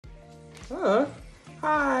Oh,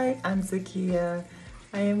 hi, I'm Zakia.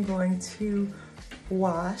 I am going to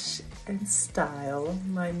wash and style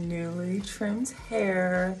my newly trimmed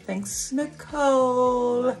hair. Thanks,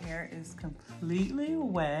 Nicole. My hair is completely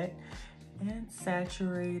wet and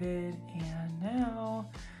saturated, and now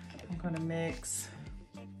I'm gonna mix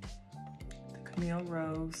the Camille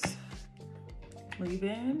Rose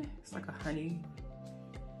leave-in. It's like a honey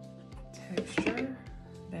texture.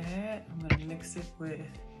 That I'm gonna mix it with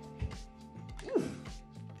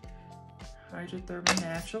Hydrothermal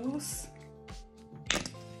Naturals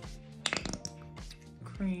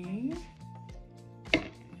cream,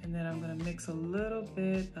 and then I'm gonna mix a little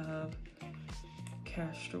bit of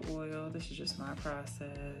castor oil. This is just my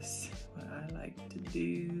process, what I like to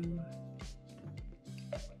do.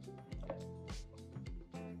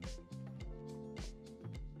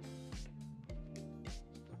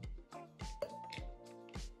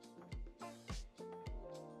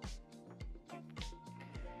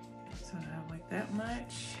 So I don't like that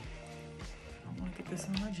much. I don't want to get this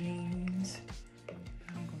on my jeans.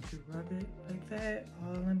 I'm going to rub it like that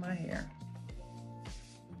all in my hair.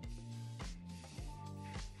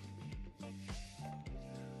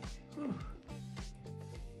 Whew.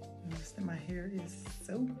 Notice that my hair is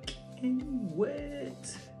soaking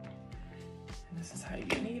wet. And this is how you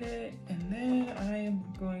need it. And then I am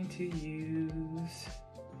going to use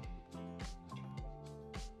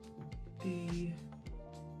the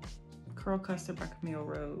Curl Custard by Camille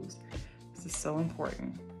Rose. This is so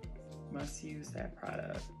important. Must use that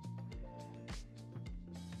product.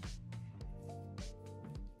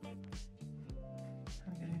 I'm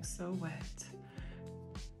getting so wet,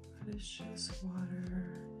 but it's just water.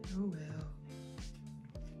 Oh well.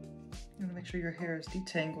 You wanna make sure your hair is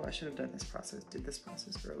detangled. I should have done this process, did this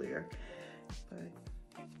process earlier, but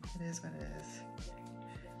it is what it is.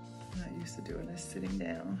 I'm not used to doing this sitting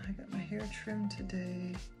down. I got my hair trimmed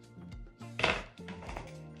today.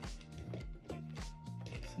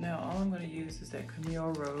 Now all I'm going to use is that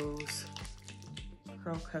Camille Rose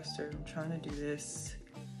Curl Custard. I'm trying to do this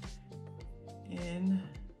in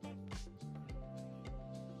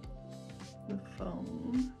the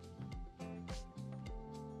foam.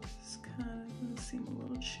 It's kind of going to seem a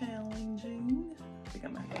little challenging. I think I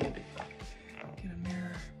might have to get a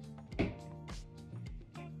mirror.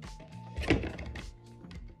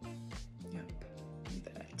 Yep, do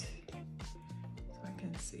that. So I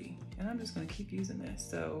can see. And I'm just gonna keep using this.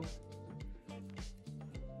 So,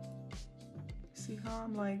 see how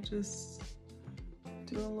I'm like just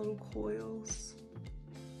doing little coils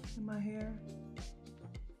in my hair?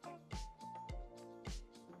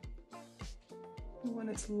 And when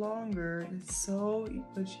it's longer, it's so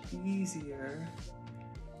much easier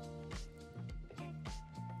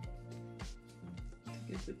to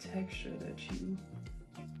get the texture that you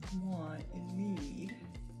want and need.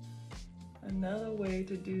 Another way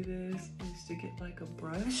to do this is to get like a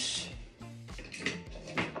brush,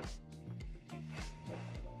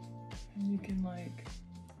 and you can like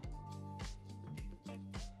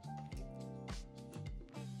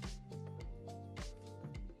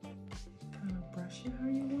kind of brush it how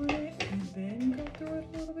you want it, and then go through it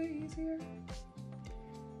a little bit easier.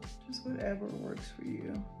 Just whatever works for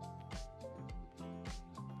you.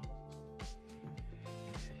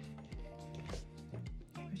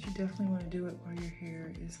 You definitely want to do it while your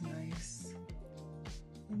hair is nice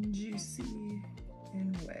and juicy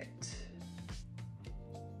and wet.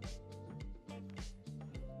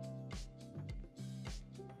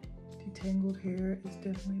 Detangled hair is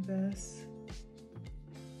definitely best.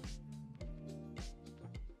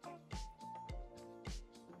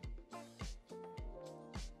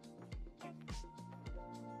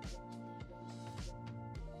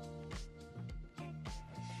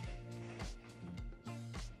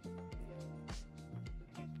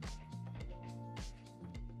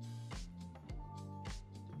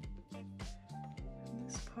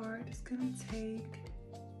 Part is gonna take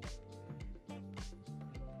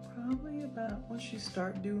probably about, once you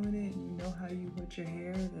start doing it and you know how you wet your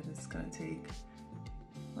hair, that it's gonna take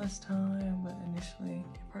less time, but initially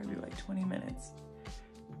probably like 20 minutes.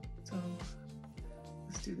 So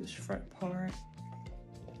let's do this front part.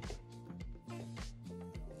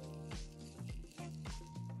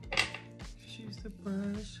 Just use the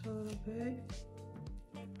brush a little bit.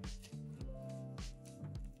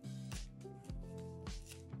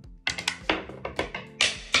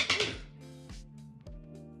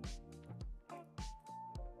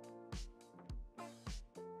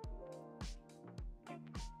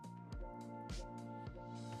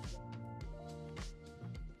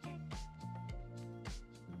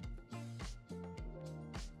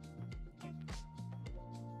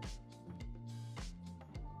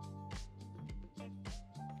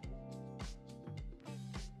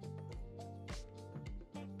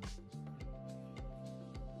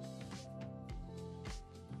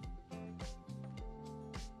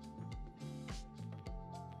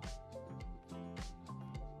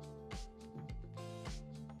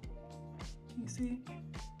 You see?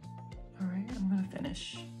 All right, I'm gonna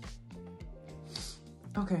finish.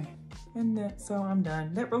 Okay, and so I'm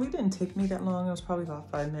done. That really didn't take me that long. It was probably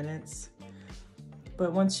about 5 minutes.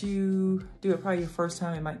 But once you do it probably your first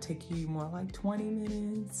time, it might take you more like 20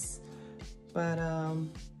 minutes. But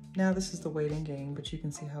now this is the waiting game, but you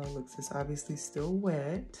can see how it looks. It's obviously still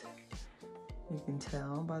wet. You can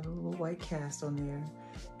tell by the little white cast on there.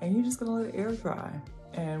 And you're just gonna let it air dry.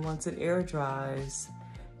 And once it air dries,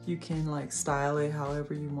 you can like style it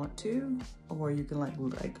however you want to, or you can like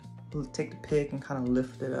take the pick and kind of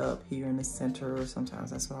lift it up here in the center, or sometimes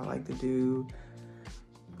that's what I like to do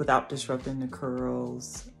without disrupting the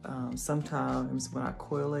curls. Sometimes when I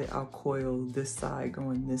coil it, I'll coil this side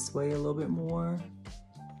going this way a little bit more.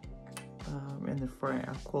 In the front,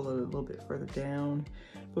 I'll coil it a little bit further down.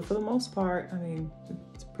 But for the most part, I mean,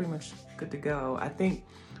 it's pretty much good to go. I think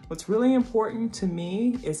what's really important to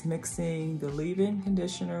me is mixing the leave-in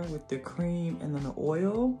conditioner with the cream and then the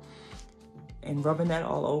oil and rubbing that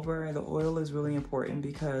all over. And the oil is really important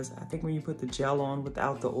because I think when you put the gel on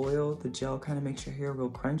without the oil, the gel kind of makes your hair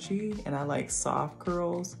real crunchy, and I like soft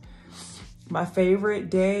curls. My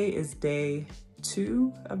favorite day is day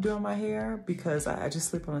 2 of doing my hair because I just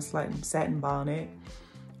sleep on a satin bonnet.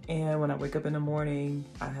 And when I wake up in the morning,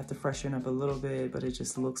 I have to freshen up a little bit, but it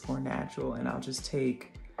just looks more natural. And I'll just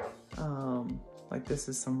take, like this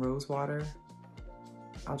is some rose water.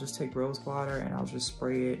 I'll just take rose water and I'll just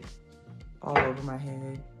spray it all over my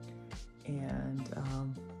head, and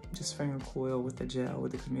just finger coil with the gel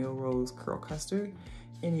with the Camille Rose Curl Custard.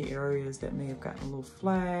 Any areas that may have gotten a little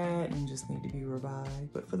flat and just need to be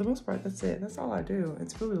revived. But for the most part, that's it. That's all I do.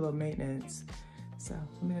 It's really low maintenance. So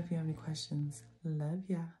let me know if you have any questions. Love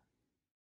ya.